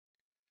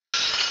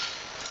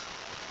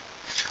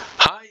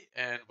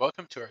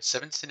welcome to our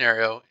seventh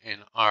scenario in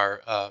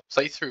our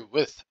playthrough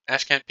with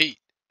Ashcan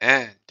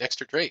and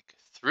Dexter Drake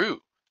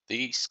through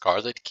the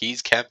Scarlet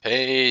Keys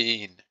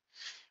campaign.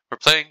 We're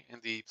playing in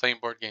the Playing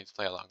Board Games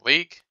Playalong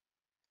League,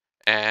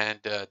 and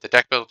the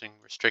deck building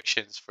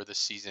restrictions for this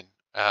season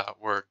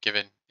were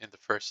given in the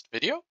first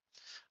video.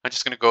 I'm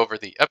just going to go over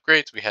the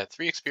upgrades. We had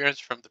 3 experience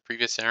from the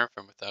previous scenario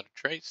from Without a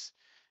Trace,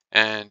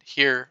 and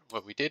here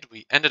what we did,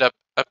 we ended up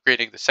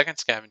upgrading the second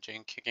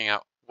scavenging, kicking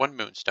out 1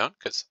 moonstone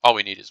because all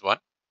we need is 1.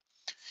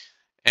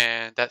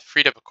 And that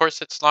freed up a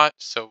corset slot.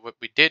 So what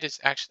we did is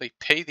actually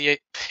pay the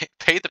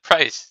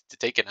price to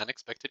take an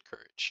unexpected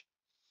courage,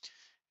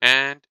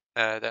 and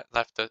that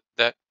left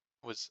that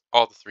was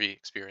all the 3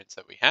 experience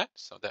that we had.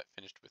 So that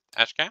finished with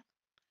Ashcan.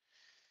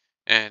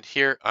 And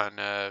here on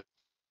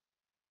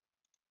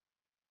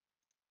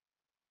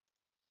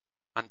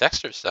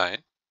Dexter's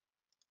side,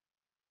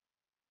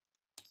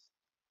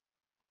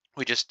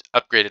 we just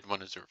upgraded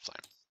 1 Azure Flame.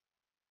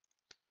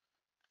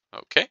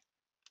 Okay.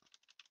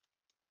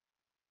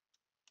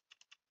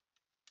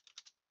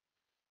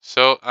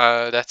 So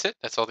that's it.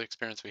 That's all the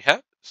experience we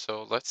have.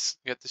 So let's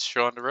get this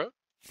show on the road.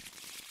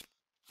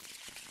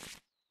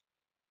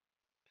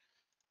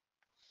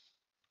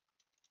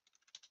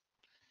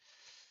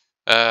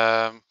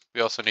 We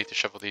also need to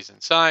shuffle these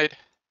inside.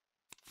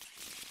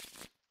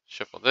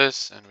 Shuffle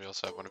this, and we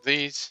also have 1 of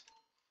these.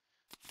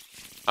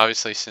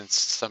 Obviously, since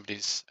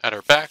somebody's at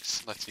our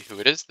backs, let's see who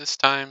it is this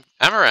time.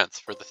 Amaranth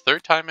for the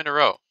 3rd time in a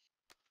row.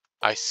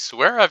 I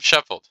swear I've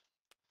shuffled.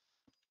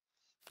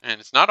 And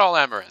it's not all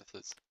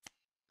Amaranths.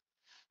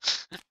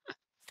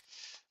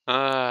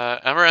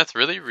 Amaranth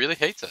really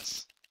hates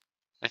us.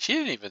 And she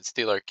didn't even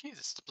steal our keys.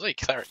 It's the bloody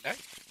Claret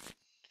Knight.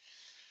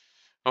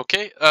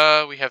 Okay,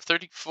 we have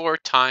 34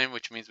 time,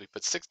 which means we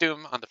put 6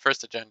 Doom on the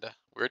first agenda.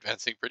 We're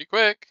advancing pretty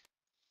quick.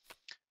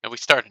 And we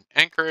start in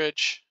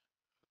Anchorage.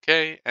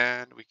 Okay,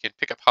 and we can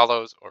pick up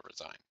hollows or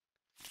resign.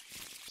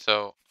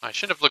 So I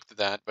should have looked at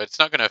that, but it's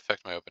not going to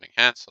affect my opening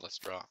hand, so let's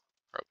draw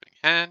our opening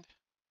hand.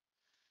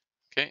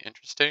 Okay,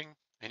 interesting.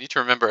 I need to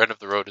remember end of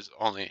the road is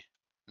only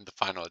in the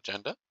final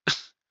agenda.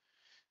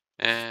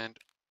 And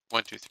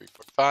 1, 2, 3,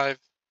 4, 5.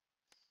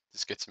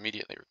 This gets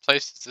immediately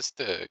replaced. Is this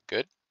the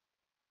good?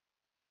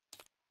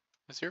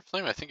 Is your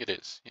flame? I think it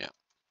is, yeah.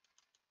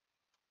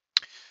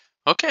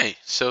 Okay,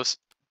 so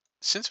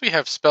since we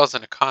have spells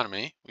and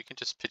economy, we can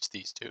just pitch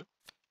these 2. We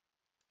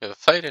have a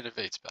fight and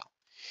evade spell.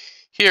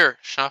 Here,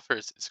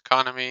 Schaffer's is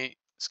economy,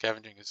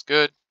 scavenging is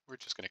good. We're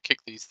just going to kick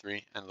these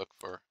 3 and look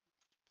for,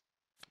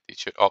 these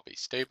should all be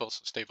stable.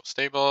 So stable,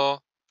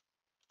 stable,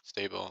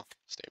 stable,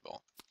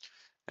 stable.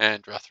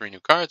 And draw 3 new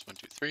cards, 1,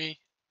 2, 3.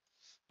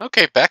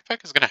 Okay,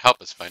 backpack is going to help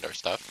us find our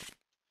stuff.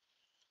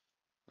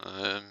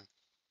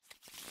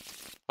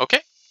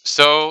 Okay,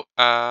 so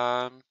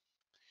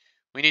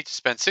we need to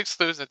spend 6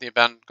 clues at the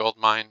abandoned gold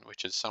mine,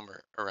 which is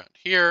somewhere around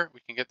here.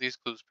 We can get these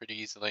clues pretty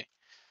easily.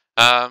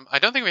 I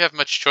don't think we have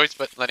much choice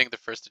but letting the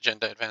first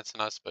agenda advance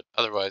on us, but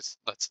otherwise,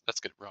 let's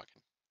get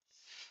rocking.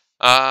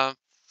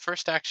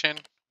 First action,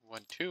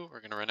 1, 2, we're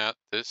going to run out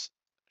this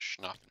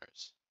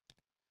Schnaufeners.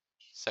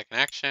 Second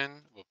action,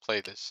 we'll play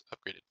this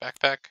upgraded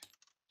backpack.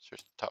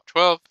 Search the top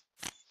 12.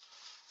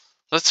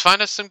 Let's find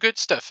us some good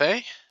stuff,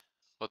 eh?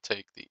 We'll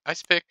take the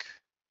ice pick.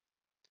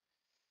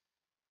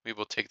 We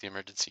will take the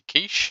emergency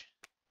quiche.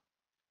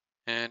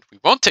 And we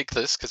won't take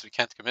this because we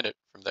can't commit it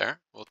from there.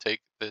 We'll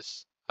take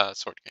this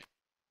sword cane.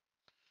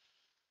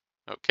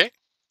 Okay,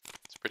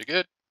 it's pretty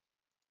good.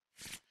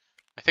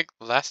 I think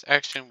last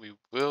action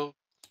we'll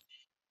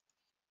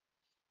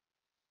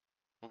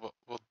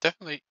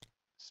definitely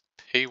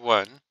pay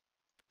 1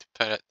 to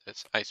put at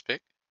this ice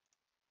pick.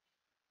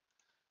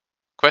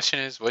 Question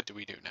is, what do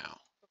we do now?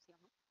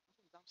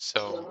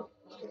 So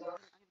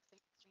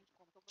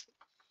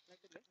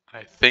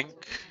I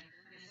think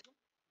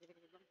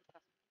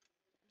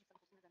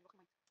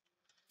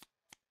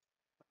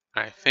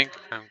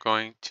I'm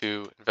going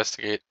to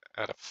investigate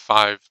at a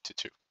 5 to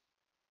 2.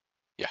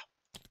 Yeah.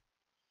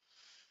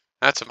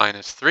 That's a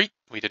 -3.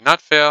 We did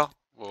not fail.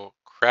 We'll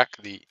crack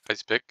the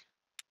ice pick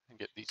and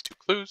get these 2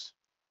 clues.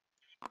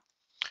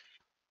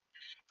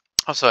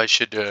 Also, I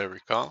should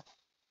recall.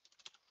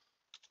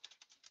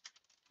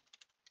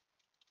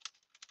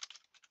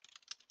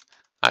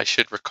 I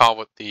should recall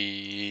what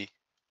the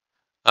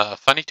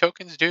funny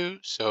tokens do.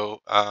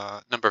 So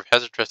number of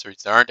hazard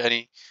treasuries, there aren't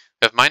any.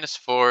 We have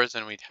 -4s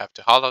and we'd have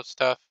to hollow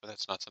stuff, but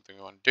that's not something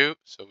we want to do.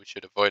 So we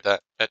should avoid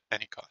that at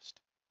any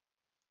cost.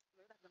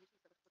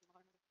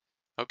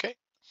 Okay.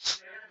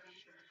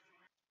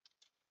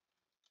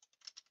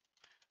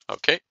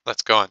 Okay,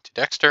 let's go on to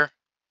Dexter.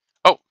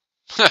 Oh,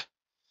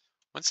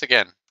 once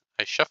again,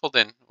 I shuffled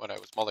in what I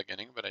was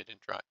mulliganing, but I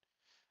didn't draw it.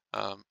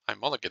 I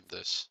mulliganed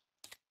this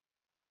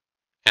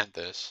and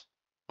this.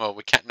 Well,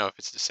 we can't know if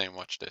it's the same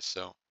watch this,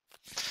 so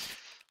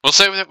we'll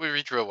say that we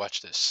redraw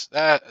watch this.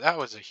 That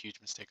was a huge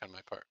mistake on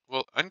my part.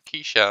 We'll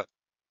unquiche out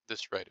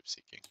this Rite of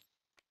Seeking.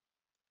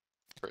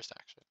 First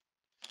action.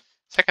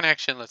 Second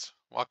action, let's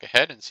walk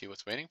ahead and see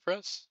what's waiting for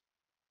us.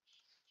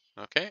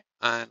 Okay,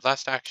 and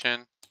last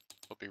action,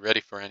 we'll be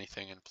ready for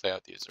anything and play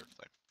out the Azure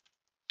Flame.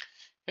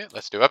 Okay,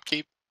 let's do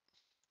upkeep.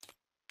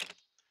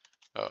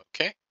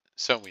 Okay,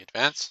 so we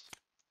advance.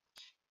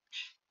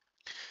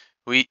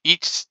 We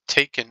each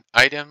take an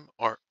item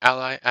or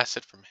ally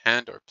asset from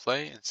hand or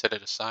play and set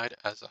it aside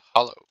as a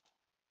hollow.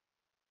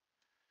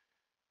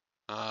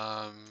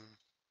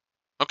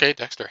 Okay,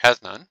 Dexter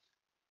has none.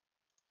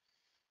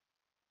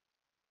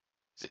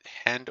 Is it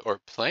hand or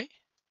play?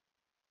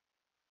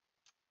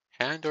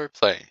 Hand or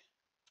play.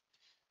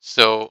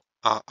 So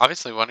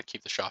obviously we want to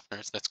keep the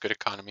Schaffners. That's good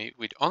economy.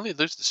 We'd only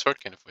lose the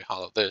Swordkin if we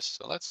hollow this.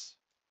 So let's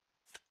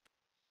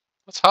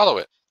hollow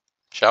it,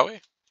 shall we?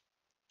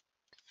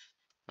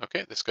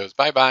 Okay, this goes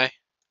bye-bye.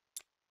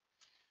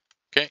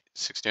 Okay,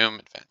 6 Doom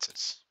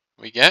advances.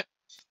 We get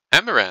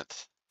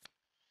Amaranth.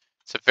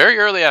 It's a very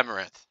early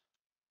Amaranth.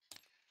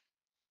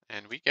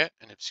 And we get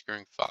an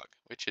Obscuring Fog,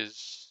 which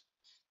is...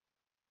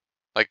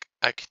 like,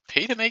 I could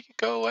pay to make it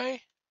go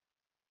away?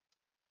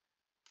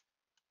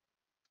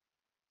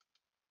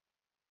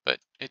 But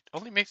it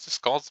only makes the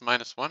Scalds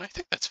 -1. I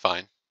think that's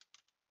fine.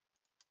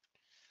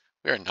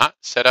 We are not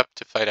set up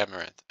to fight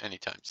Amaranth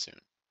anytime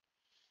soon.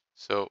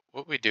 So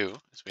what we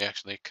do is we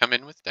actually come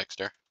in with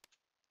Dexter.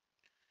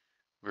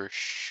 We're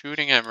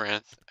shooting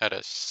Amaranth at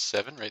a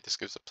 7, right? This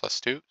gives a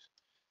 +2.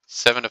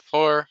 7 to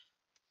 4.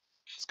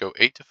 Let's go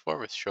 8 to 4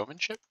 with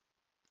Showmanship.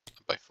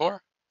 Up by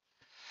 4.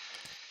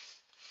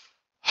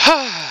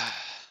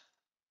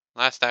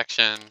 Last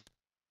action.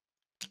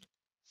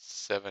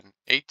 7,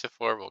 8 to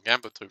 4. We'll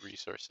gamble 2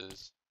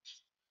 resources.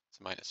 It's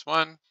a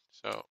 -1.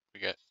 So we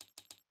get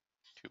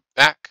 2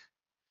 back.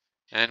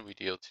 And we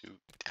deal 2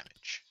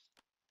 damage.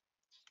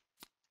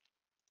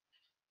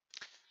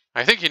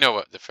 I think you know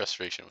what the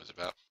frustration was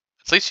about.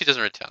 At least she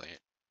doesn't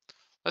retaliate.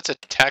 Let's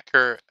attack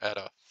her at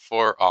a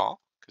 4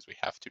 all, because we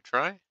have to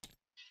try.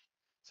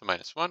 So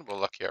 -1, we'll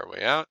lucky our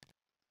way out.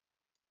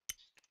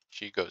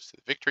 She goes to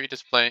the victory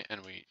display,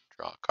 and we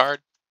draw a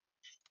card.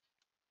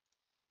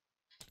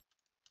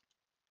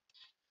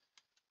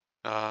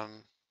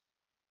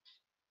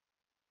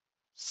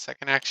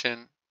 Second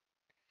action,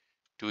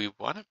 do we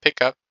want to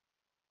pick up,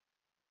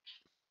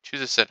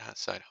 choose a set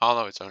side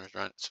hollow, its owner's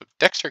run. So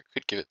Dexter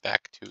could give it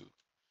back to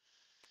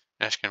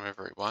Ashcan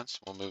whenever he wants.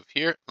 We'll move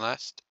here.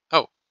 Last,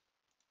 oh,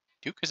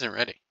 Duke isn't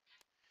ready.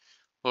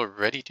 We'll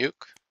ready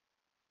Duke.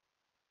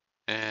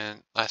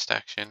 And last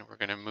action, we're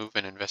going to move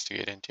and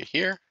investigate into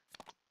here.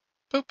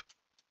 Boop.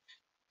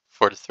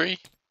 4 to 3.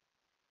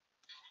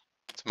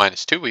 It's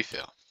 -2, we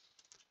fail.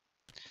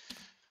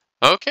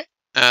 Okay,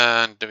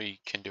 and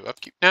we can do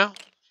upkeep now.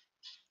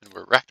 And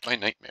we're racked by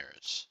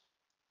nightmares.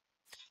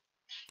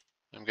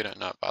 I'm gonna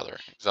not bother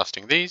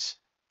exhausting these.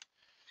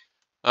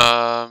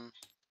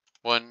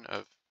 One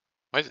of,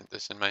 why isn't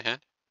this in my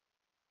hand?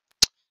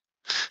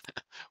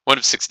 1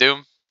 of 6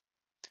 doom.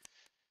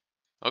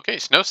 Okay,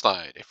 snow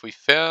slide. If we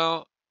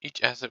fail,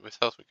 each asset with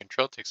health we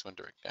control takes 1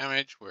 direct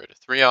damage. We're at a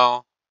 3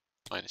 all,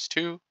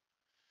 -2.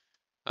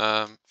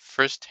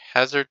 First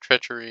hazard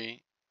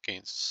treachery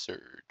gains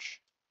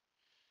surge.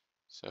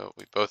 So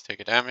we both take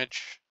a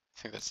damage.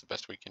 I think that's the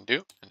best we can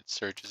do, and it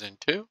surges in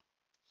 2.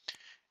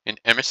 An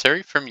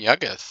emissary from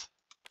Yagath.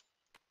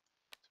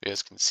 So he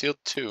has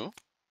concealed 2.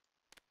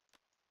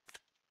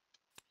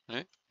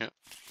 Right? Yep.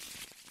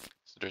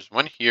 So there's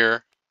 1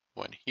 here,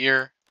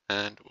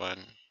 and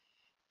 1.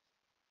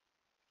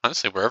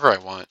 Honestly, wherever I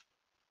want.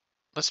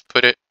 Let's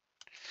put it.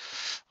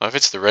 Well, if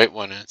it's the right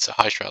one and it's a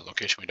high shroud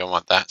location, we don't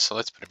want that. So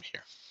let's put him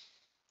here.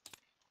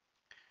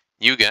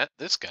 You get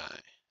this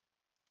guy,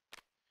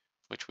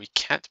 which we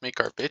can't make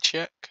our bitch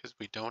yet because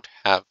we don't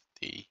have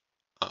the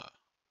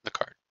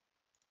card.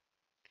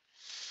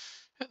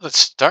 Let's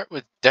start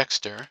with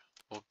Dexter.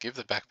 We'll give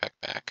the backpack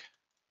back.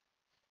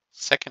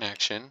 Second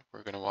action,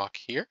 we're going to walk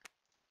here.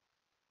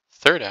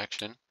 Third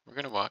action, we're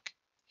going to walk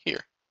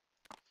here.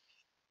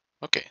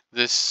 Okay,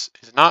 this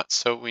is not,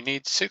 so we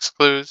need 6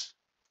 clues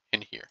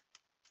in here.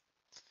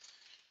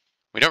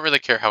 We don't really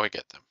care how we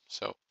get them.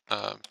 So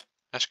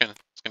Ashcan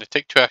is going to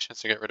take 2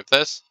 actions to get rid of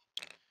this.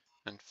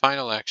 And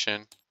final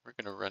action, we're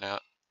going to run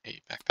out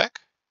a backpack.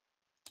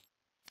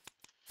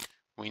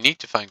 We need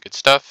to find good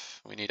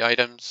stuff. We need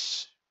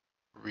items.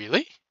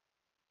 Really?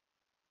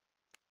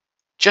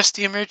 Just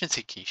the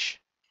emergency quiche.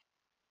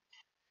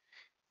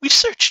 We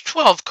searched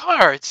 12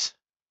 cards.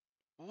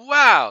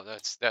 Wow,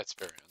 that's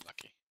very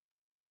unlucky.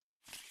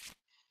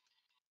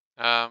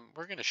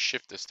 We're going to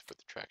shift this to put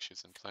the track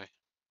shoes in play.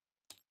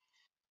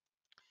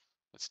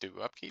 Let's do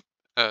upkeep.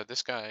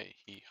 This guy,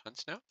 he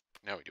hunts now.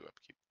 Now we do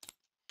upkeep.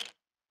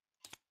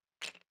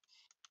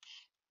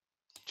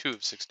 2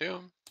 of 6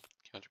 doom.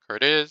 Counter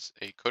card is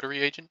a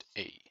coterie agent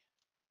A.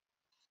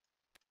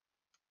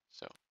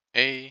 So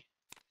A.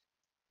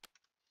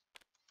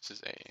 This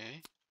is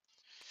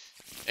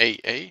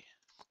A.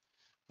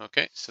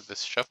 Okay, so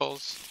this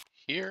shuffles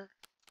here,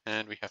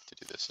 and we have to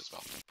do this as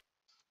well.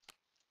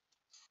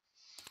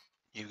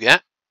 You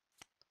get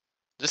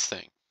this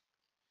thing.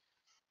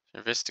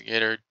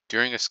 Investigator,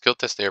 during a skill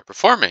test they are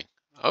performing.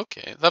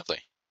 Okay,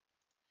 lovely.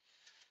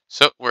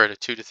 So we're at a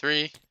 2 to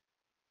 3.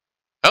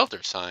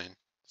 Elder sign.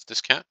 Does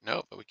this count?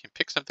 No, but we can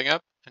pick something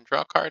up and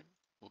draw a card.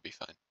 We'll be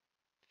fine.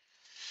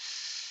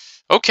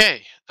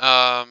 Okay.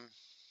 Start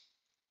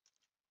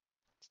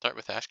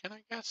with Ashcan,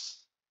 I guess.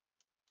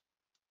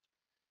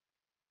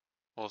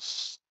 We'll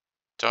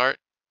start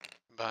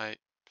by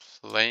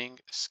playing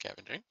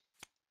scavenging.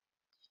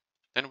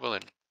 Then we'll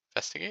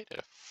investigate at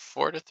a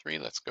 4 to 3.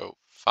 Let's go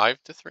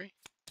 5 to 3.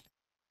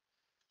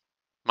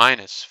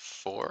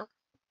 -4.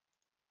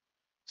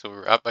 So we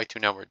were up by 2,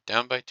 now we're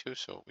down by 2,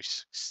 so we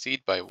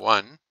succeed by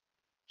 1,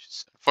 which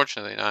is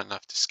unfortunately not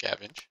enough to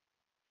scavenge.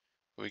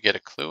 We get a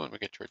clue and we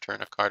get to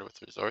return a card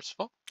with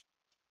resourceful,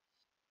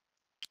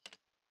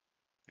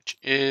 which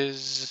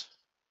is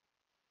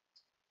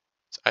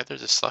it's either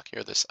this lucky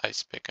or this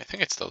ice pick. I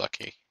think it's the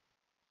lucky,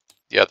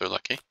 the other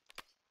lucky.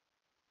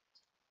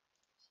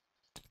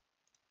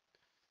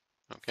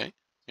 Okay,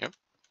 yep.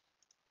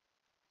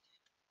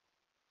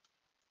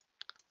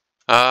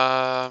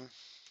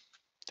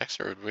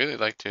 Dexter would really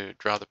like to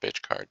draw the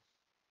bitch card.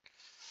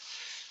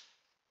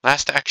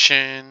 Last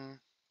action.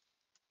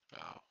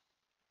 Oh,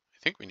 I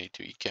think we need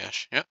to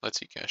e-cash. Yeah,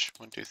 let's e-cash.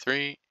 1, 2,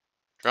 3.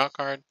 Draw a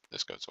card.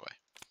 This goes away.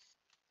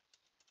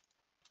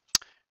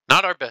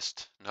 Not our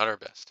best. Not our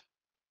best.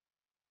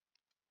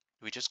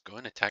 Do we just go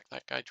and attack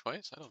that guy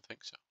twice? I don't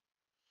think so.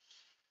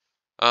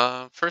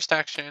 First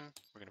action,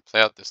 we're going to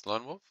play out this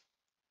lone wolf.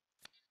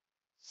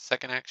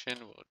 Second action,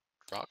 we'll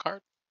draw a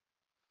card.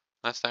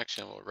 Last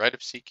action, we'll Rite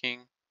of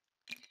Seeking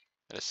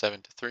at a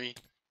 7 to 3.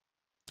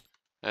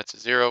 That's a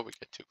 0. We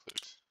get 2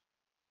 clues.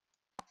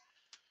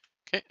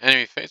 Okay,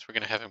 enemy phase, we're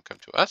going to have him come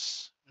to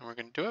us, and we're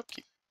going to do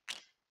upkeep.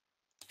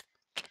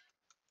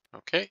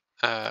 Okay,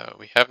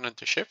 we have none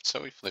to shift,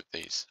 so we flip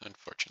these.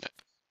 Unfortunate.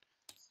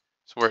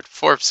 So we're at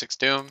 4 of 6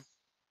 doom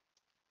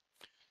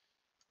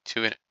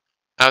to an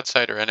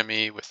outsider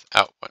enemy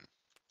without one.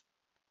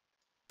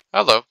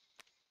 Hello.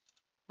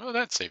 Well,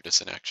 that saved us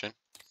an action.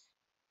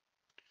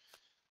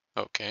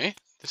 Okay,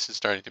 this is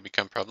starting to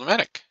become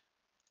problematic.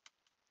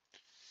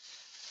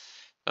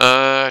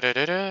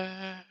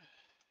 Gonna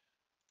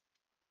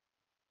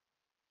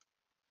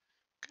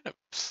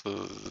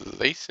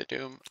place a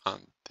doom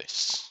on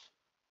this.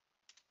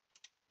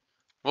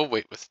 We'll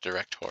wait with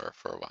direct horror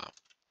for a while.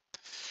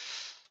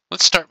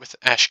 Let's start with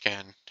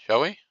Ashcan,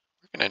 shall we?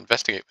 We're gonna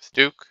investigate with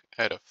Duke.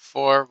 At a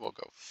 4, we'll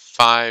go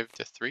 5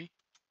 to 3.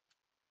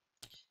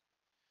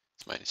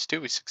 It's -2.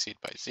 We succeed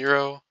by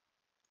 0.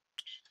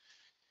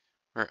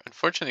 We're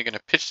unfortunately going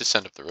to pitch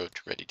descent up the road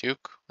to Ready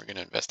Duke. We're going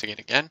to investigate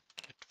again.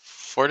 At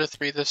 4 to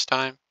 3 this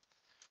time.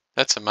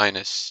 That's a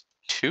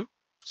 -2.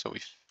 So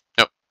we've...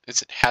 No,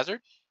 is it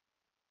hazard?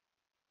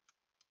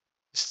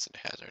 This isn't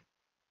hazard.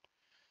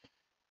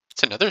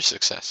 It's another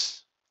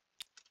success.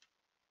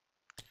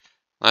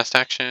 Last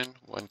action,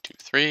 1, 2,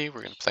 3.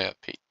 We're going to play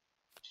out Pete.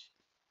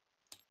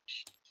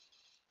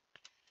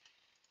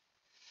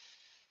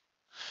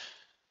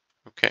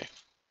 Okay.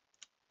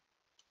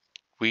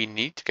 We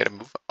need to get a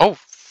move. Oh,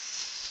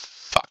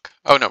 fuck.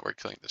 Oh, no, we're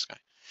killing this guy.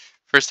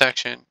 First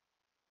action.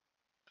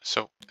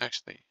 So,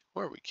 actually, who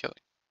are we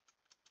killing?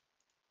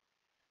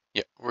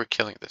 Yeah, we're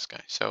killing this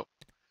guy. So,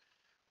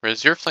 we're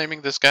Azure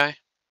Flaming this guy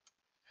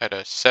at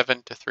a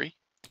 7 to 3.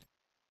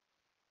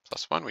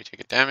 +1, we take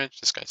a damage.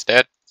 This guy's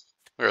dead.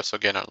 We're also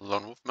getting our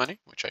Lone Wolf money,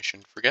 which I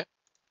shouldn't forget.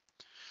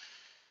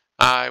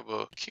 I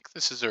will kick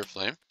this Azure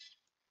Flame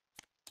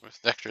with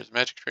Vector's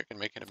magic trick and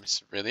make it a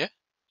Miss Aurelia.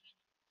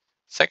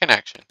 Second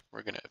action,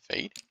 we're going to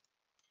evade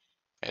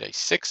at a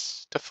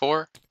 6 to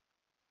 4.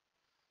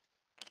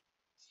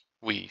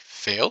 We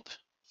failed.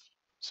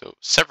 So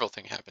several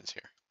things happens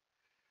here.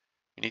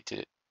 We need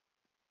to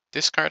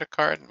discard a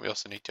card, and we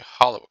also need to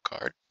hollow a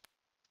card.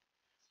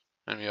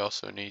 And we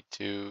also need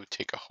to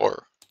take a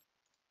horror,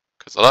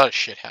 because a lot of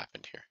shit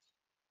happened here.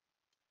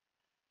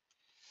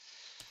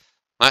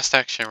 Last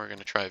action, we're going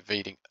to try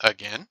evading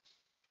again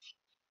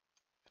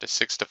at a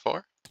 6 to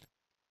 4.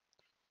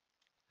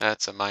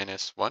 That's a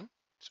 -1,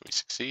 so we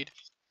succeed.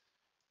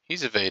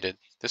 He's evaded.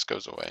 This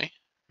goes away,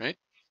 right?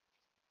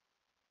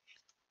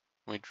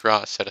 When we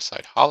draw a set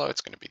aside hollow,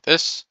 it's going to be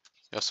this.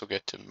 We also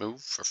get to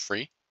move for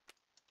free.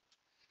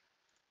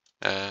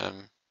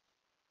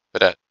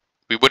 But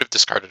we would have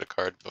discarded a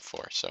card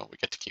before, so we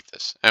get to keep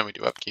this. And we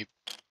do upkeep.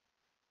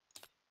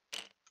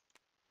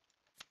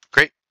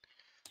 Great.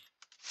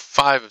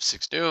 5 of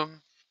 6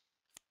 doom.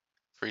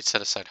 For each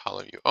set aside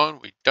hollow you own,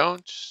 we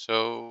don't,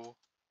 so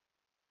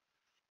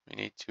we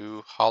need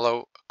to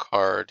hollow a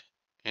card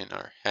in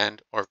our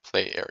hand or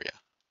play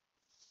area.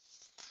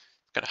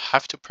 It's gonna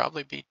have to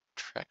probably be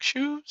Trek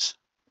Shoes.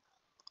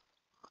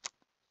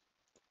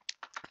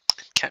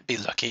 Can't be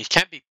Lucky.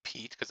 Can't be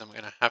Pete, because I'm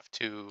gonna have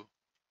to...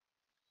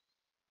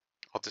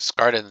 I'll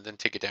discard it and then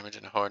take a damage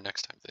and a horror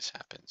next time this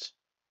happens.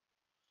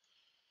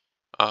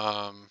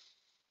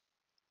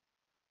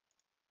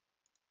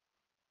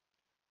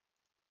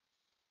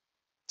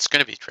 It's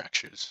gonna be Track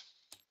Shoes.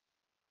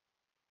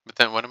 But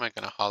then what am I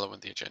gonna hollow when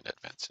the agenda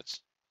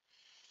advances?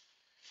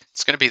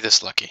 It's gonna be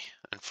this Lucky,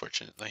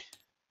 unfortunately.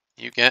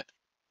 You get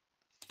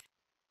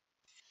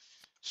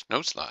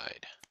Snow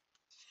Slide.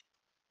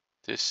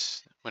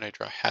 This, when I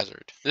draw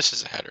Hazard. This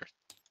is a hazard.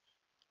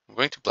 I'm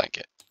going to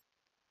blanket.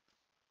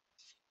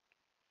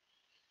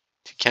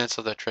 To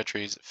cancel the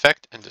treachery's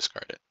effect and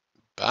discard it.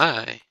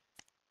 Bye.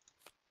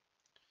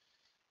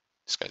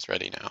 This guy's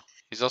ready now.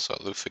 He's also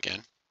aloof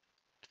again.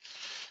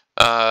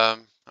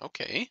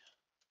 Okay.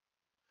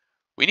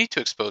 We need to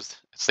expose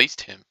at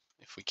least him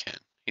if we can.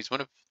 He's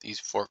one of these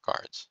 4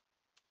 cards.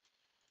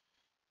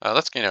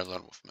 Let's gain our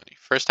lone wolf money.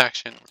 First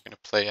action, we're going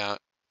to play out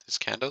his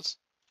candles.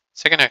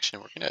 Second action,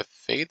 we're going to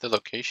fade the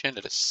location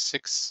at a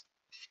 6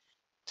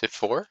 to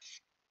 4,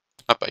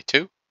 up by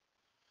 2.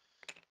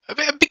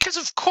 Because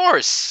of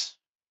course!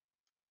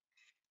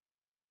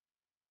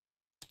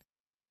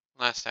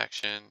 Last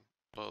action,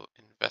 we'll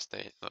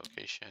investigate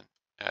location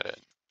at a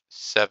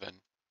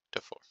 7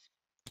 to 4.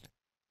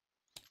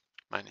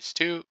 -2,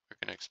 we're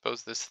going to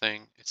expose this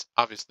thing. It's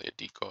obviously a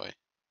decoy.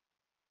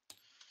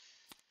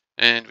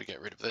 And we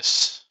get rid of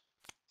this.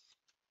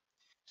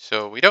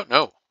 So we don't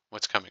know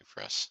what's coming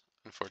for us,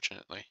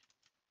 unfortunately.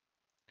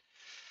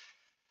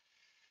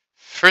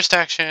 First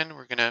action,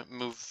 we're going to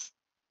move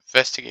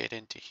investigate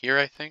into here,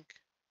 I think,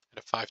 at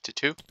a 5 to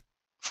 2,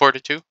 4 to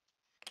 2.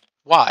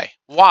 Why?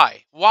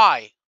 Why?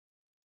 Why?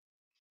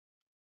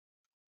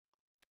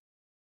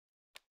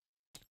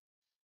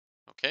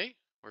 Okay,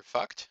 we're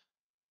fucked.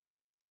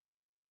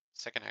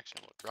 Second action,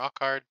 we'll draw a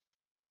card.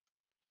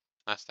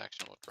 Last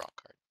action, we'll draw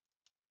a card.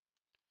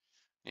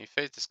 And you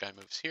phase, this guy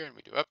moves here, and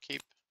we do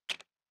upkeep.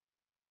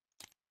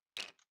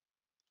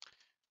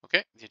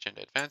 Okay, the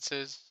agenda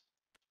advances.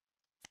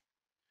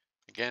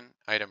 Again,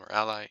 item or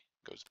ally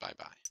goes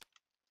bye-bye.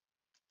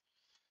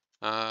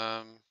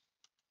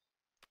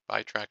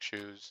 Buy track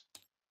shoes.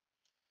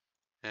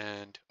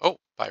 And, oh,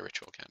 buy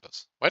ritual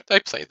candles. Why did I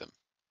play them?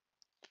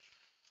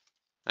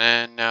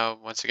 And now,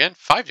 once again,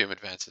 5 doom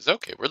advances.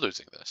 Okay, we're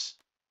losing this.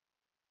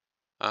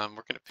 We're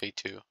going to pay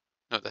 2.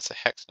 No, that's a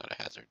hex, not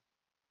a hazard.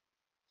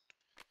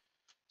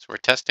 So we're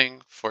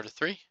testing 4 to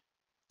 3.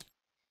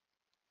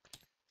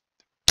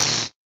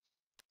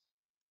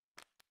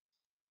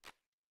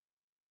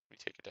 We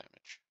take a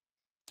damage.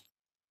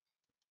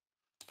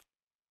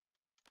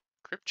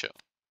 Crypt Chill.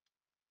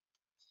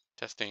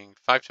 Testing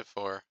 5 to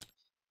 4.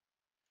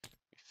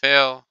 We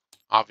fail.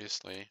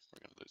 Obviously, we're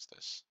going to lose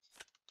this.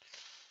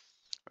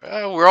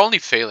 We're only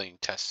failing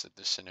tests in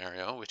this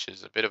scenario, which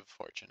is a bit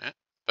unfortunate,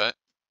 but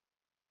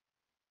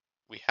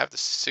we have the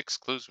 6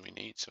 clues we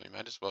need, so we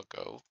might as well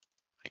go,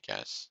 I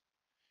guess.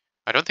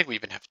 I don't think we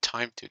even have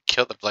time to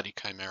kill the bloody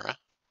Chimera.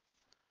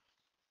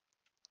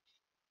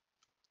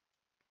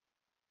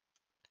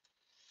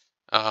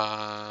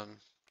 I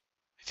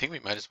think we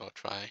might as well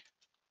try.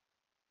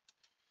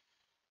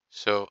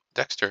 So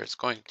Dexter is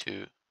going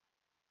to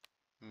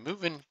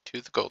move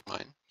into the gold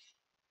mine.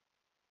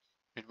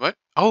 And what?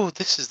 Oh,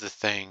 this is the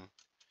thing.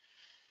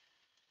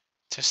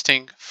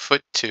 Testing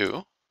foot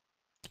 2.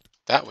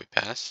 That we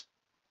pass.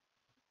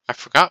 I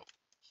forgot.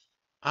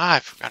 I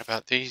forgot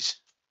about these.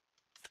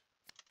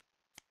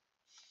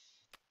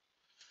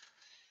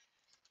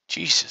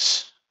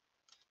 Jesus.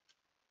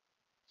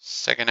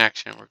 Second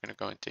action, we're going to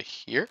go into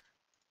here.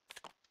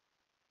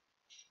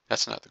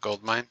 That's not the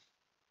gold mine.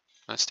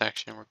 Last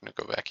action, we're going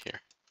to go back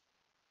here.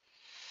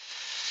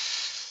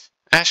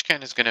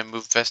 Ashcan is going to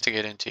move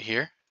investigate into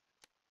here.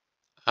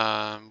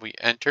 We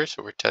enter,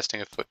 so we're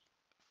testing a foot.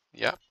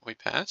 Yeah, we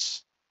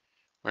pass.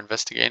 We're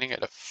investigating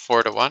at a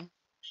 4 to 1.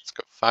 Let's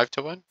go 5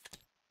 to 1.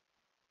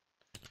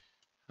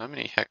 How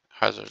many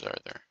hazards are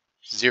there?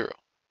 0.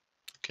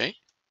 Okay. We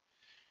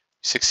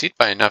succeed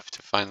by enough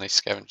to finally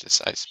scavenge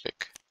this ice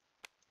pick.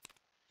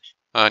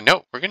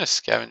 No, we're going to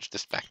scavenge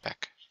this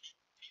backpack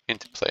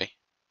into play.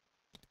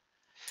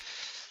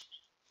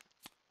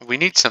 We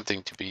need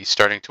something to be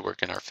starting to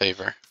work in our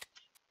favor.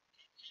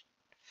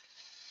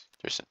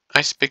 There's an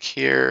ice pick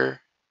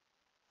here.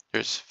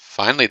 There's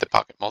finally the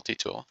pocket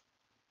multi-tool.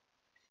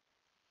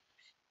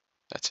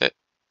 That's it.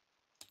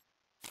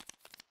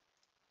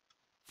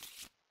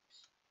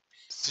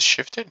 Is this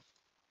shifted?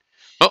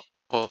 Oh,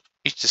 we'll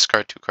each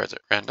discard 2 cards at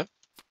random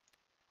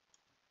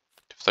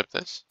to flip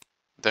this.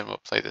 Then we'll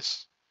play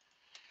this.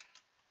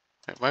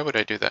 Wait, why would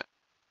I do that?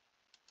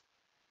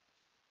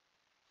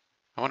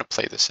 I want to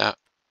play this out.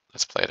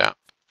 Let's play it out.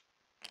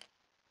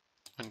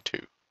 1,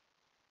 2,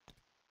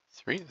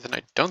 3. Then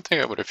I don't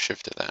think I would have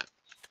shifted that.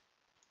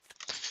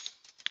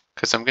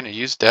 Because I'm going to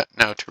use that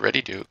now to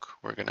ready Duke.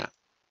 We're going to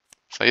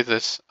play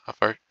this off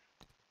our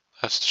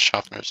last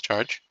Schaffner's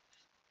charge.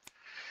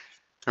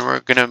 And we're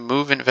going to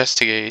move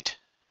investigate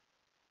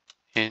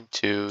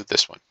into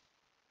this one.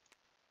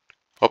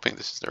 Hoping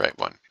this is the right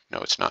one. No,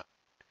 it's not.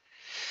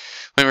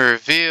 When we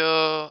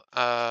reveal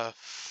 5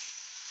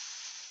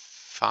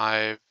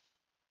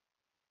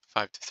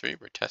 to 3,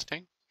 we're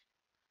testing.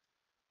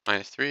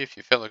 -3, if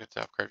you fail, look at the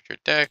top card of your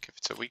deck. If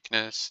it's a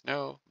weakness,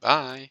 no,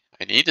 bye.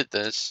 I needed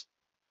this.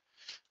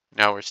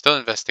 Now we're still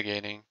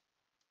investigating.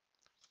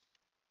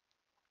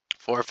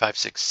 4, 5,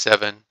 6,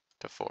 7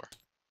 to 4.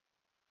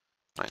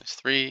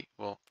 -3,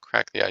 we'll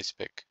crack the ice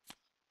pick.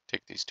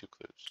 Take these 2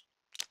 clues.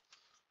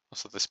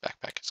 Also, this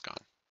backpack is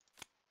gone.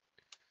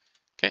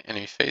 Okay,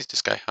 enemy phase,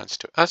 this guy hunts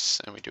to us,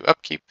 and we do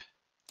upkeep.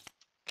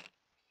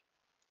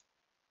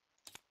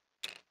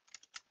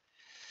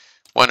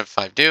 1 of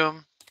 5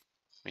 doom.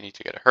 We need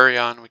to get a hurry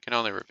on. We can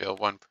only reveal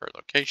one per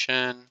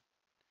location.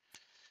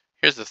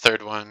 Here's the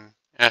third one.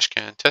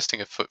 Ashcan,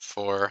 testing at foot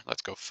 4.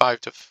 Let's go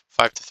 5 to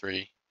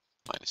 3.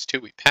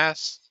 -2, we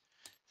pass.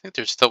 I think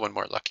there's still one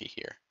more lucky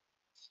here.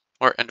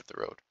 Or end of the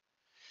road.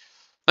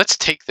 Let's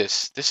take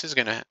this. This is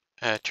going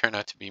to turn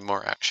out to be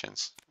more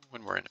actions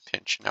when we're in a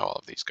pinch. Now all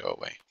of these go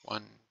away.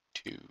 1,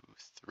 2,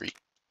 3.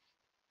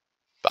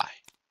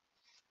 Bye.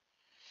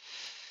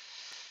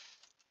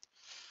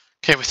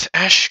 Okay, with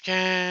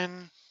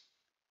Ashcan,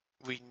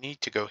 we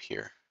need to go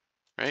here,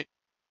 right?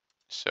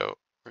 So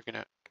we're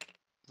going to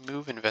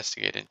move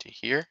investigate into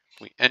here.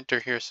 We enter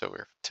here, so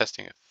we're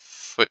testing a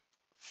foot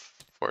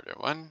 4 to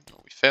 1.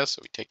 We fail,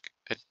 so we take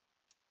a...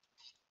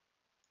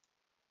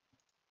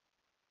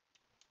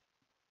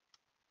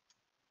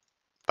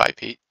 Bye,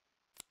 Pete.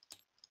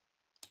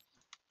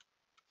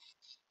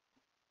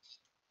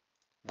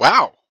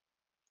 Wow.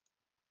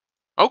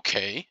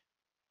 Okay.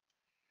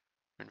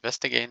 We're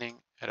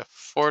investigating at a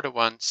 4 to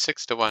 1,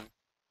 6 to 1,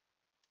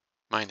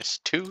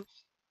 -2.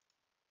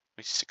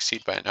 We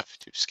succeed by enough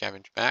to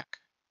scavenge back.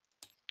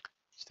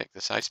 Let's take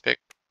this ice pick.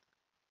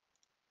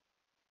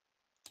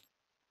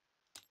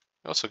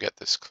 We also get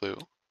this clue.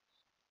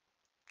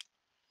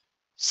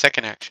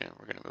 Second action,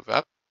 we're going to move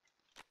up.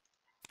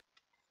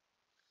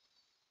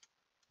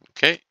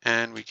 Okay,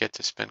 and we get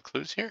to spend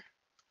clues here,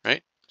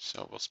 right?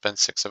 So we'll spend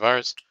 6 of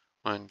ours.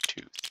 1,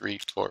 2, 3,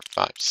 4,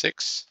 5,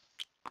 6.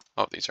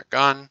 All of these are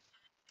gone.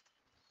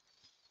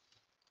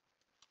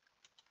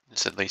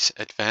 Let's at least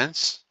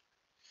advance.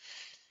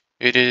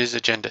 It is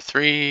agenda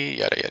 3,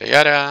 yada, yada,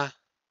 yada.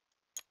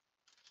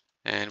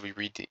 And we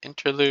read the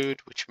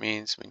interlude, which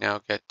means we now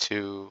get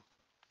to,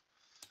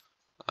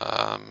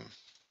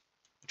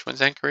 which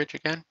one's Anchorage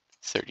again?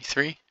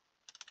 33.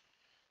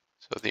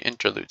 So the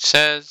interlude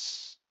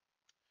says,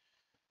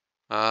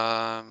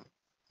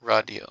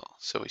 Radial.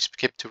 So we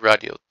skip to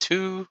Radial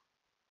 2.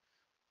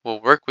 We'll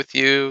work with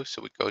you.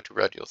 So we go to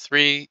Radial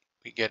 3.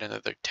 We get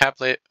another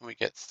tablet. And we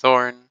get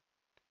Thorn.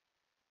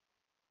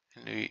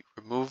 And we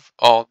remove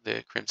all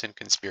the Crimson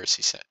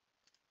Conspiracy set.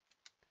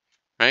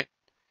 Right?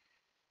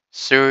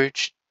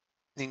 Search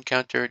the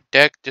encounter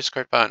deck,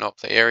 discard pile in all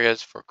play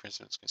areas for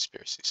Crimson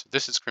Conspiracy. So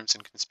this is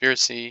Crimson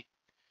Conspiracy.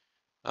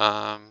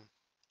 Nothing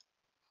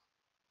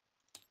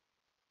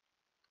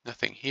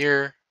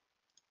here.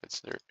 But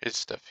there is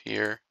stuff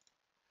here.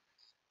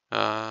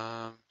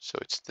 So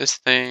it's this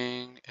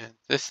thing, and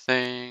this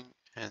thing,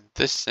 and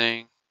this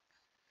thing.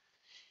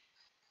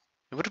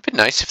 It would have been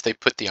nice if they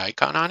put the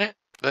icon on it,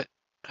 but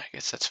I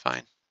guess that's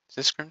fine. Is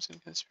this Crimson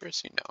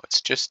Conspiracy? No,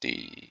 it's just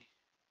the...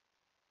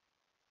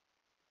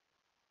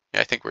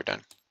 Yeah, I think we're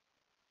done.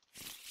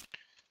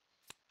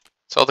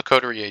 It's all the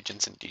coterie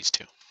agents and these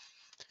two.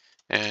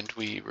 And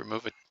we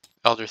remove an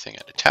elder thing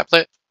at a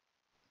tablet.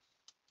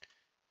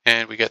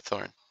 And we get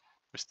Thorn.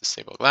 Where's the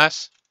stable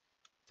glass?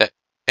 That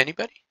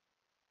anybody?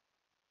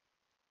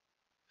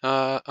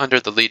 Under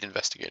the lead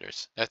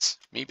investigators. That's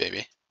me,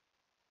 baby.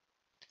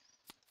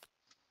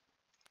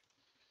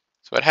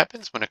 So what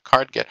happens when a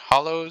card gets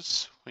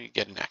hollows? We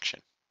get an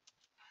action.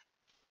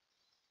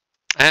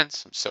 And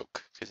some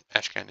soak, because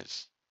Ashcan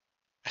is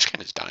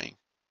dying.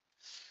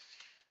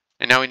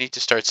 And now we need to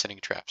start setting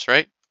traps,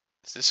 right?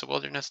 Is this a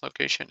wilderness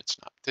location? It's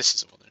not. This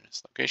is a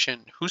wilderness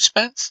location. Who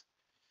spends?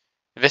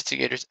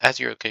 Investigators as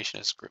your location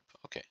as a group.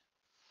 Okay.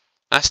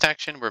 Last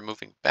action, we're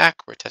moving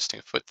back. We're testing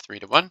a foot 3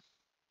 to 1.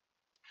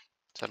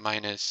 It's a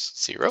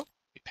 -0.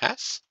 We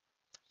pass.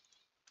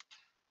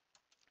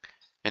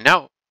 And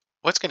now,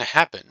 what's going to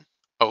happen?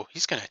 Oh,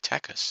 he's going to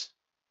attack us.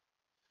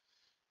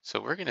 So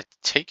we're going to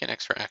take an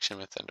extra action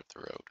with End of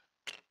the Road.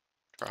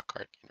 Draw a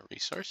card, gain a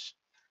resource.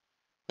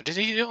 But did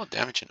he deal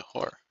damage in a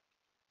horror?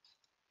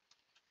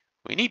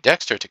 We need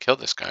Dexter to kill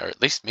this guy, or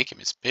at least make him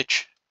his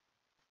bitch.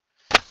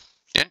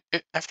 And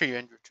after you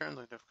end your turn,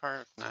 look at the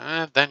card.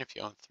 Then if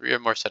you own 3 or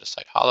more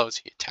set-aside hollows,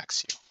 he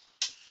attacks you.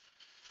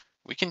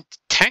 We can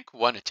tank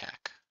 1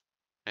 attack.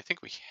 I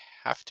think we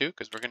have to,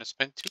 because we're going to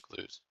spend 2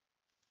 clues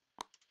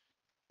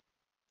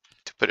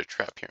to put a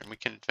trap here. And we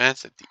can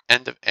advance at the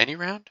end of any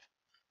round.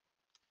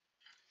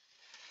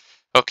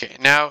 Okay,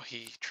 now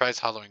he tries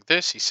hollowing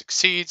this. He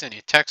succeeds, and he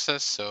attacks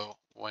us. So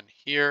 1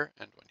 here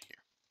and 1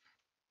 here.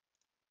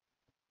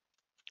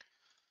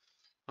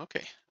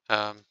 Okay.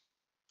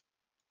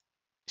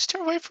 Is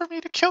there a way for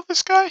me to kill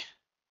this guy?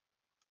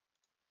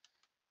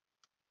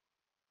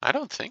 I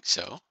don't think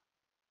so.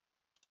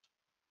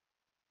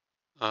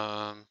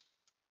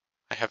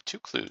 I have 2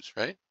 clues,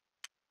 right?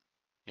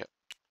 Yep.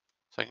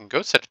 So I can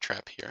go set a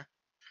trap here.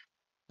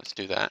 Let's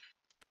do that.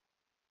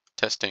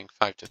 Testing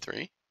 5 to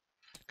 3.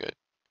 Good.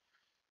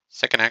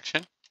 Second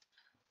action.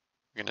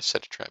 We're going to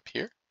set a trap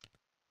here.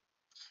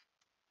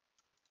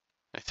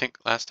 I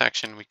think last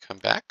action we come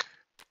back.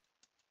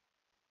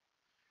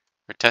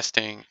 We're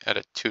testing at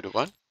a 2 to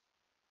 1.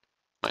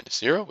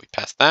 -0. We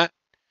pass that.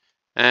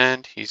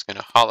 And he's going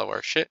to hollow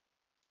our shit.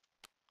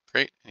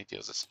 Great. And he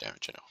deals us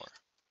damage in a horror.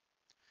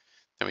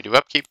 Then we do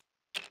upkeep.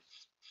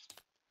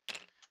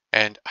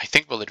 And I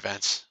think we'll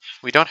advance.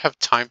 We don't have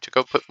time to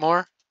go put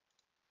more.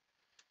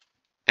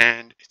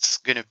 And it's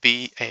going to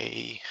be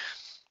a...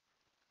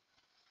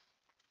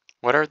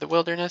 What are the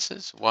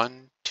wildernesses?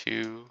 1,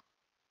 2...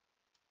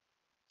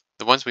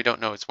 The ones we don't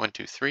know, it's 1,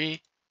 2,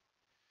 3.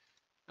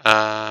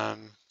 We'll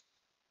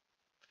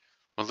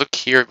look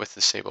here with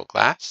the sable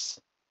glass.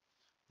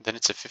 Then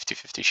it's a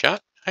 50-50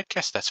 shot. I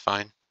guess that's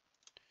fine.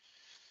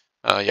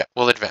 Yeah,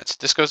 we'll advance.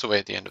 This goes away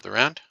at the end of the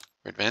round.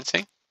 We're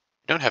advancing.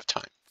 We don't have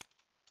time.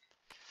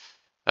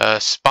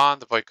 Spawn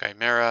the Void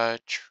Chimera,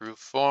 true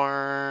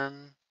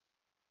form.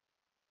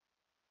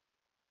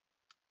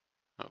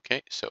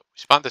 Okay, so we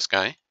spawn this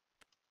guy.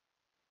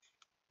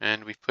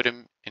 And we put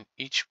him in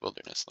each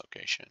wilderness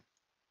location.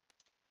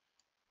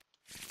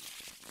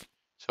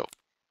 So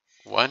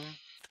 1,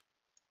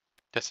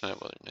 that's not a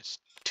wilderness.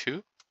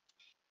 2,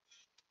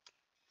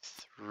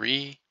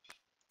 3,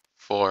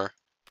 4,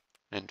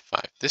 and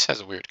 5. This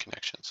has a weird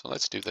connection, so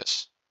let's do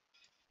this.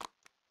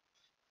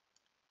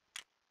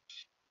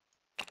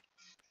 Okay,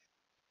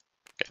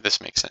 this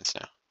makes sense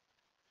now.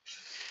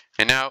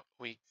 And now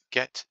we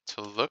get to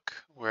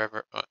look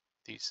wherever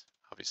these,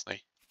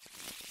 obviously.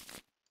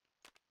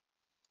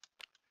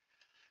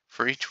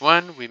 For each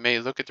one, we may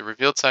look at the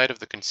revealed side of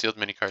the concealed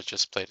minicards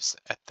just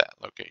placed at that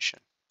location.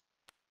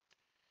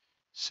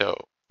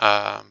 So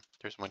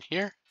there's one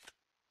here.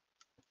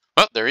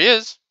 Well, there he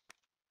is.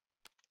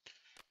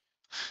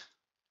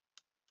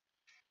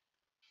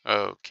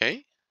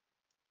 Okay.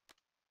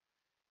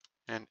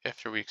 And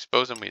after we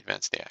expose him, we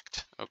advance the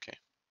act. Okay.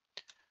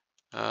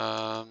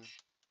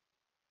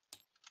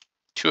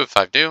 2 of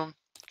 5 doom.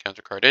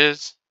 Counter card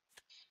is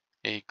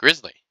a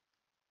grizzly.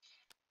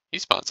 He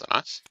spawns on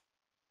us.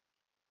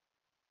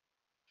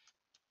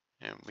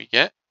 And we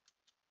get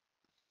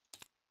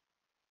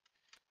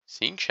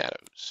Seeing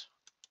Shadows.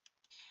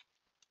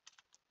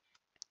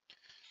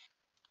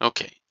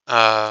 Okay.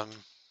 If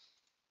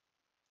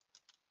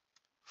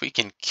we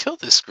can kill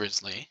this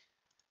grizzly,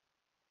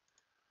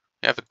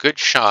 we have a good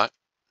shot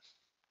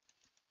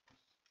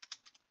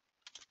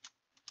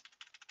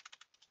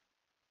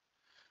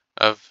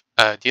of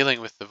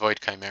dealing with the Void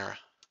Chimera.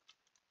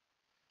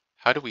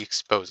 How do we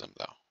expose him,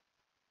 though?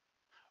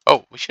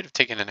 Oh, we should have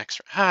taken an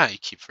extra... I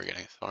keep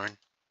forgetting Thorn.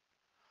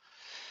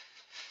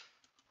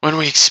 When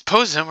we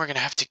expose him, we're going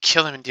to have to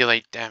kill him and deal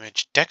 8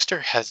 damage. Dexter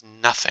has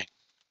nothing.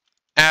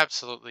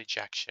 Absolutely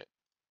jack shit.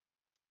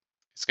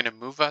 It's going to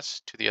move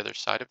us to the other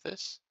side of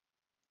this,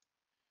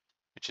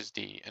 which is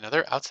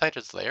another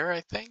Outsider's Lair,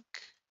 I think.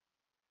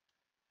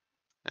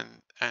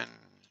 And I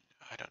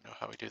don't know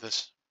how we do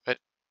this, but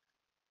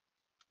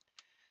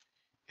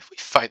if we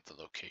fight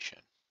the location...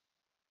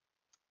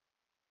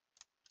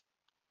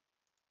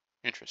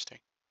 Interesting.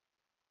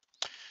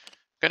 I'm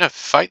going to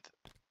fight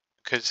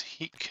because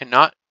he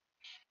cannot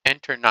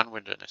enter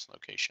non-wilderness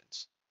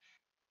locations.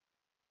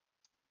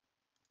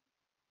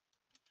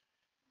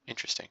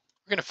 Interesting.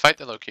 We're going to fight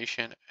the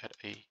location at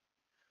a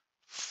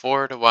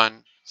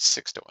 4-to-1,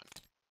 6-to-1.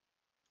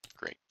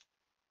 Great.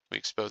 We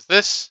expose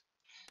this.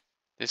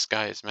 This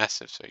guy is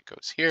massive, so he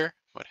goes here.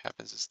 What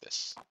happens is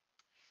this.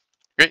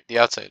 Great, the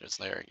Outsider's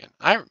Lair again.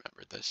 I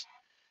remember this.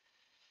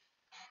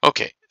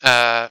 Okay,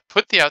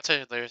 put the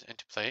Outsider Layers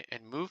into play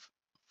and move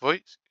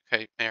Void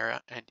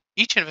Chimera and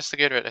each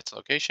investigator at its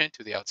location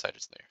to the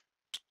Outsider's Lair.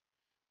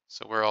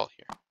 So we're all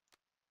here.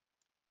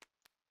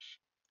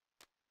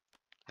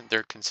 And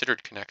they're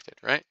considered connected,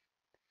 right?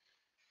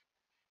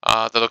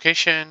 The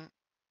location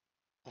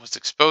was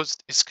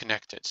exposed is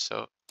connected,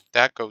 so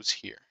that goes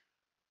here,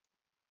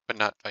 but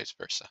not vice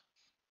versa.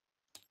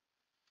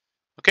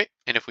 Okay,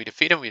 and if we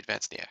defeat him, we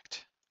advance the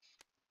act.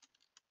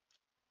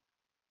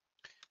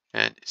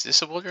 And is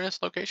this a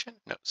wilderness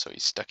location? No, so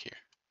he's stuck here.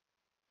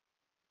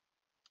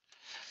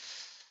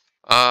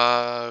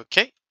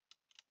 Okay.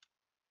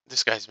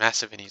 This guy's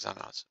massive and he's on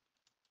us.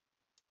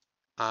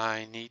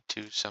 I need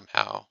to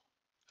somehow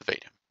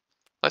evade him.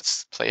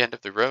 Let's play End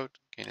of the Road,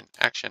 gain an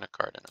action, a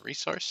card, and a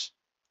resource.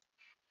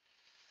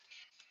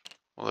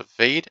 We'll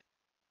evade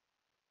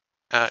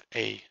at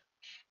a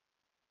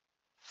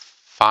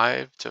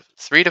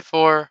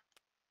 3-to-4,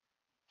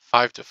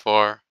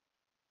 5-to-4.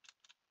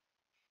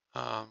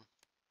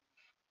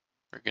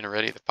 We're going to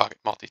ready the pocket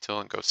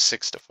multi-tool and go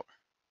 6-to-4.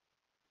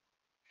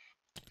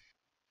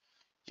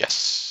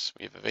 Yes,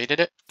 we've evaded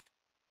it.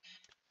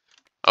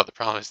 Oh, the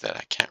problem is that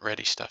I can't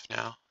ready stuff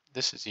now.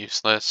 This is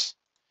useless.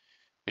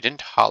 We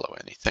didn't hollow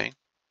anything.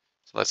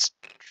 So let's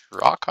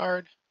draw a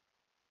card.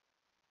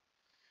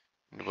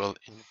 And we'll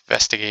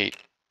investigate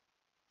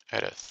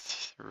at a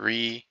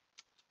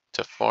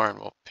 3-to-4 and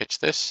we'll pitch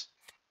this.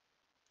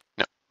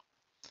 No.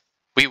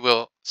 We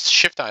will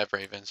shift Eye of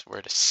Ravens. We're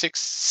at a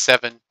 6,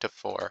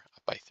 7-to-4 up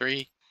by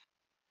 3.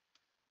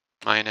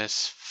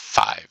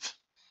 -5.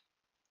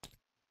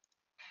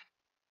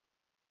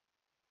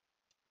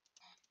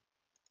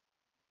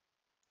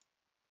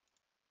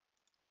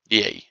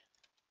 Yay.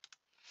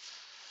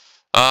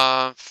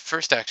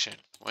 First action.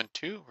 1,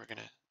 2. We're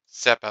gonna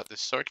zap out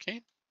this sword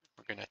cane.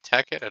 We're gonna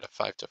attack it at a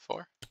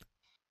 5-to-4.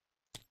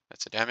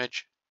 That's a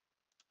damage.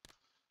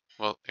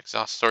 We'll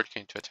exhaust sword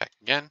cane to attack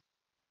again.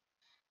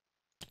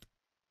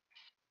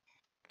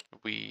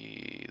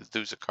 We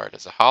lose a card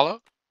as a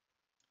hollow,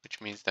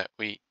 which means that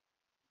we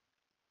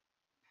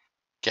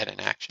get an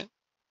action.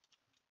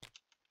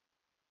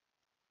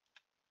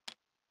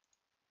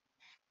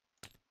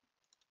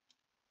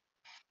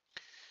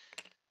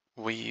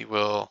 We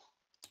will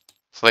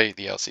play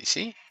the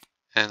LCC,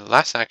 and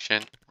last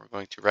action, we're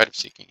going to Rite of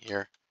Seeking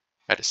here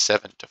at a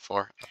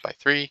 7-4 up by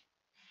 3.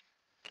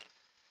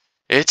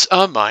 It's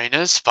a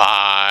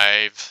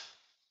 -5.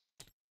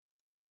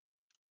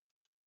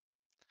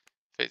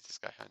 Phase this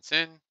guy hunts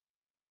in,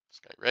 this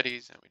guy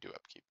readies, and we do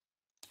upkeep.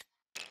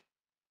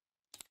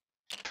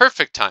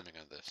 Perfect timing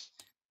on this.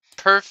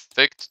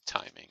 Perfect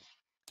timing.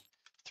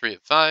 3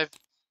 of 5.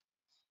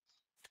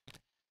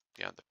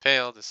 Beyond the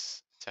pale,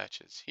 this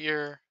attaches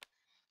here.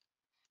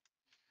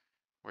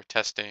 We're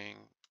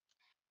testing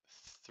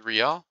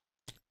 3L.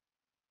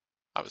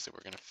 Obviously,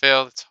 we're going to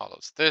fail. Let's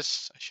hollows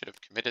this. I should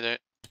have committed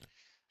it.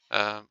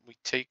 We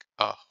take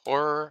a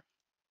horror,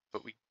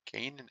 but we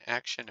gain an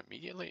action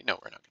immediately. No,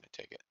 we're not going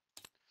to take it.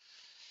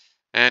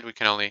 And we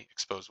can only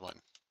expose 1.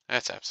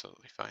 That's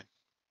absolutely fine.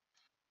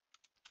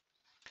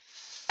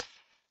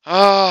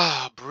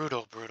 Ah,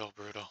 brutal, brutal,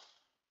 brutal.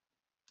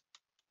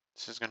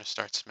 This is going to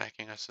start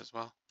smacking us as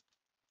well.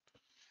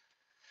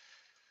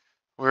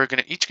 We're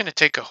each going to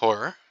take a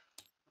horror.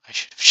 I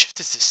should have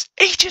shifted this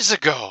ages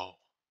ago.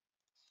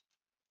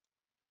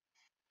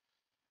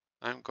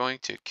 I'm going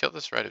to kill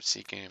this Rite of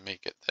Seeking and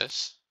make it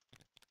this.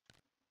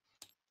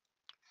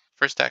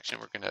 First action,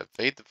 we're going to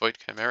evade the Void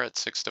Chimera at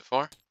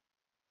 6-4.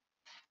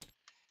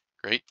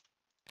 Great.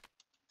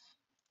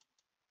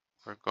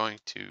 We're going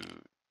to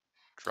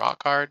draw a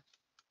card.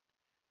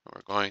 And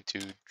we're going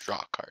to draw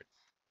a card.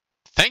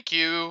 Thank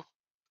you!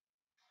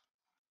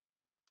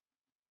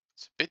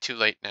 It's a bit too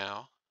late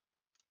now.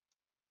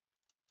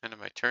 End of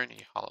my turn,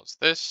 he hollows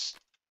this.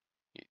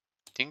 He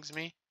dings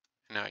me.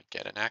 And now I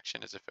get an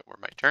action as if it were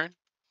my turn.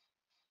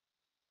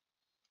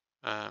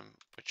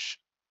 Which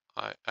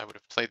I would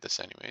have played this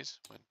anyways.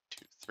 1,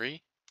 2,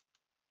 3.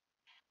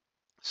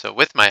 So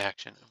with my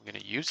action, I'm going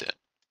to use it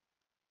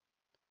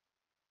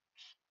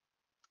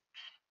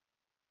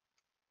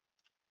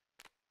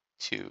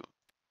to,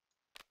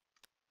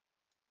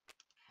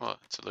 well,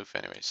 it's aloof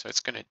anyway, so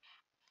it's going to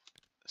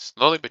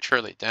slowly but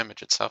surely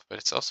damage itself, but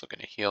it's also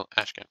going to heal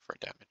Ashcan for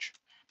damage.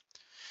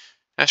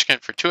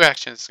 Ashcan for 2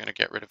 actions is going to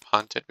get rid of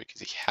Haunted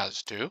because he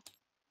has to.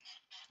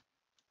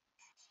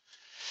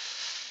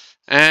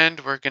 And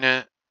we're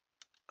gonna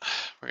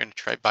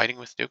try biting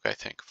with Duke, I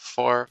think.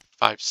 4,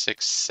 5,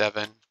 6,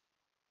 7.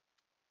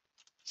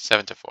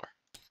 7-4.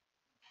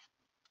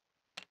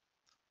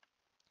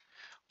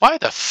 Why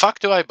the fuck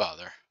do I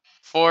bother?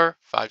 4,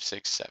 5,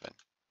 6, 7.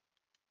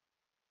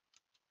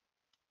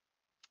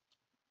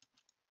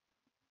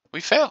 We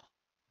fail.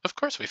 Of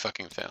course we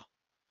fucking fail.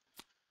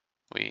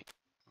 We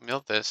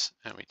mill this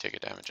and we take a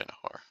damage and a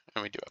horror.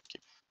 And we do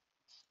upkeep.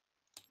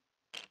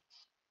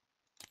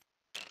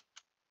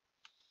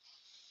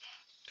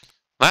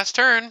 Last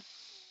turn.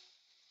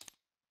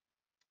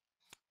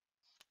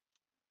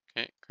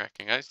 Okay,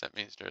 cracking ice. That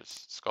means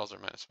there's skulls are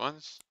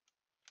 -1s.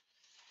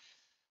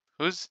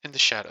 Who's in the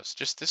shadows?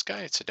 Just this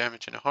guy? It's a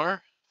damage and a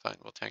horror? Fine,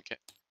 we'll tank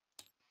it.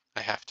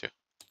 I have to.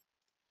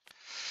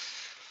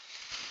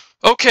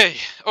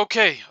 Okay.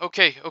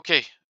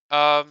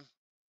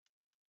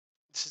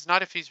 This is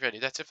not if he's ready.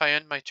 That's if I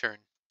end my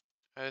turn.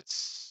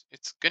 It's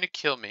gonna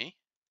kill me.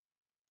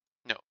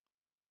 No.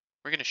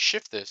 We're gonna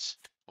shift this.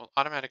 We'll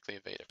automatically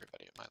evade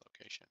everybody at my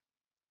location.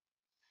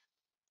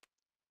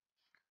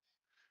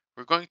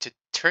 We're going to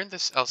turn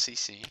this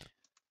LCC.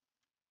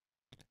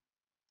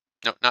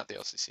 No, not the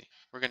LCC.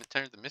 We're going to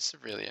turn the Mists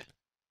of Relia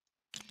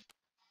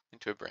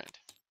into a brand.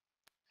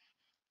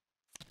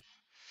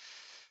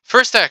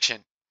 First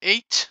action,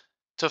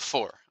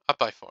 8-4, up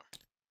by 4.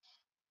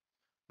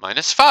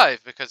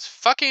 -5, because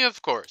fucking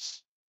of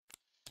course.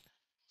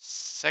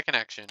 Second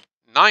action,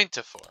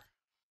 9-4.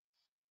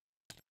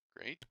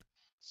 Great.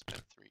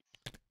 Spent 3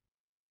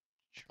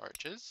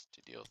 charges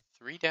to deal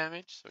 3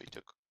 damage, so he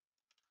took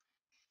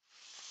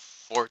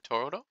 4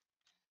 total.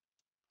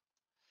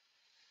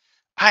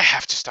 I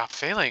have to stop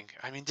failing.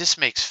 I mean, this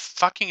makes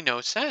fucking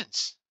no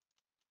sense.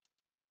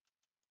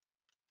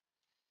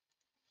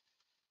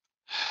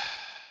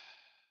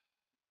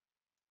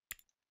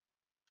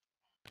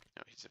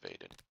 No, he's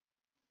evaded.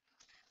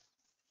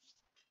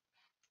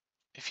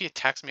 If he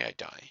attacks me, I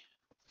die.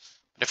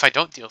 But if I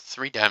don't deal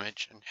 3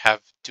 damage and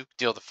have Duke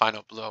deal the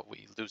final blow,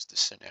 we lose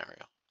this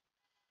scenario.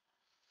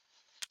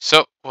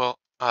 So, we'll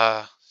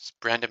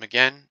brand him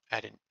again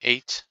at an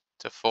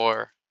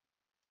 8-4.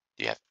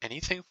 Do you have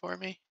anything for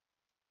me?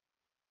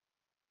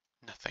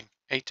 Nothing.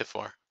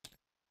 8-4.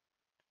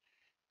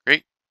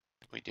 Great.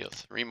 We deal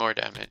 3 more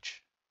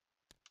damage.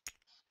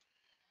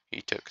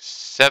 He took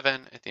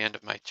 7 at the end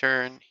of my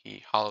turn. He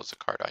hollows a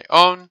card I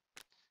own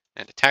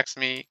and attacks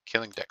me,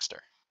 killing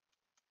Dexter.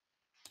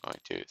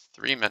 Going to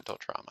 3 mental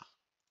trauma.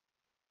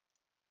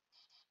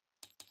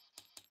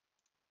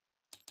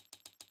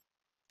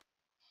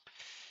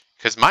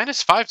 Because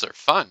 -5s are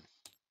fun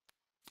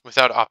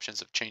without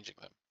options of changing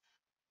them.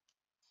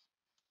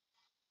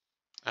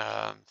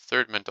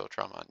 Third mental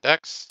trauma on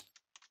Dex.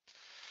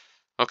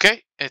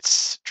 Okay,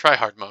 it's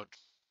try-hard mode.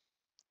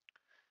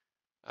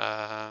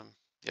 Yeah,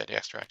 the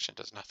extra action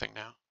does nothing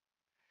now.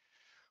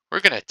 We're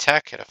going to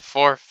attack at a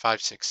 4,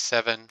 5, 6,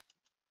 7.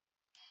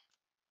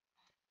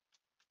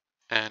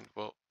 And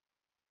we'll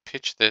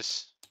pitch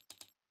this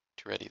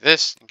to ready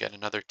this and get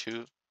another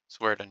 2. So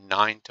we're at a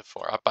 9 to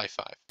 4, up by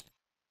 5.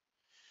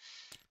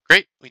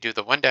 Great, we do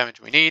the 1 damage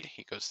we need.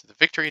 He goes to the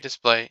victory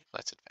display.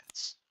 Let's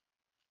advance.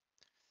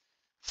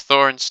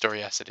 Thorn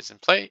story asset is in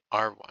play,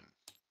 R1.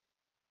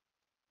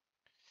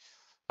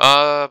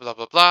 Blah,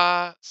 blah,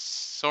 blah.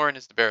 Soren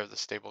is the bearer of the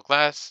stable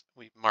glass.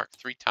 We mark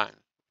 3 times,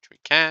 which we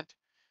can't.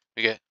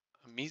 We get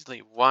a measly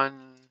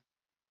 1.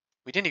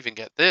 We didn't even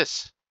get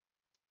this.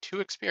 2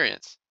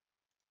 experience.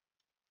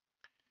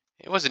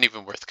 It wasn't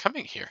even worth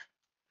coming here.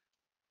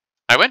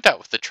 I went out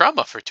with the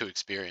trauma for 2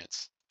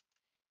 experience.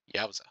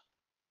 Yowza.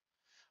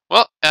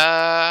 Well,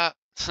 that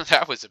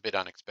was a bit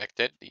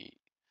unexpected.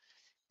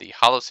 The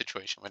hollow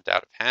situation went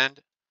out of hand.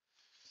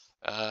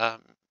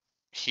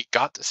 He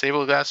got the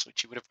stable glass,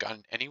 which he would have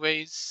gotten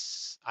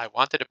anyways. I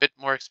wanted a bit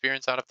more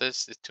experience out of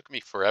this. It took me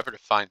forever to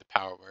find the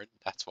power word.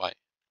 That's why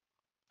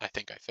I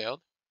think I failed.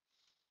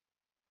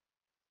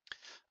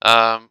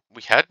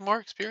 We had more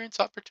experience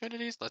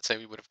opportunities. Let's say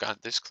we would have gotten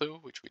this clue,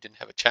 which we didn't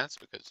have a chance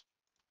because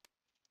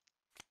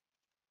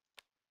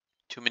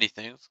too many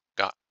things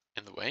got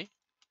in the way.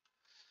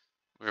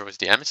 There was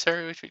the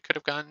emissary, which we could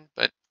have gotten,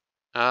 but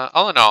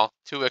all in all,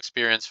 2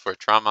 experience for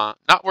trauma.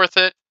 Not worth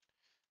it,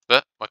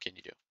 but what can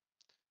you do?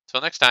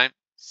 Until next time,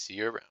 see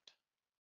you around.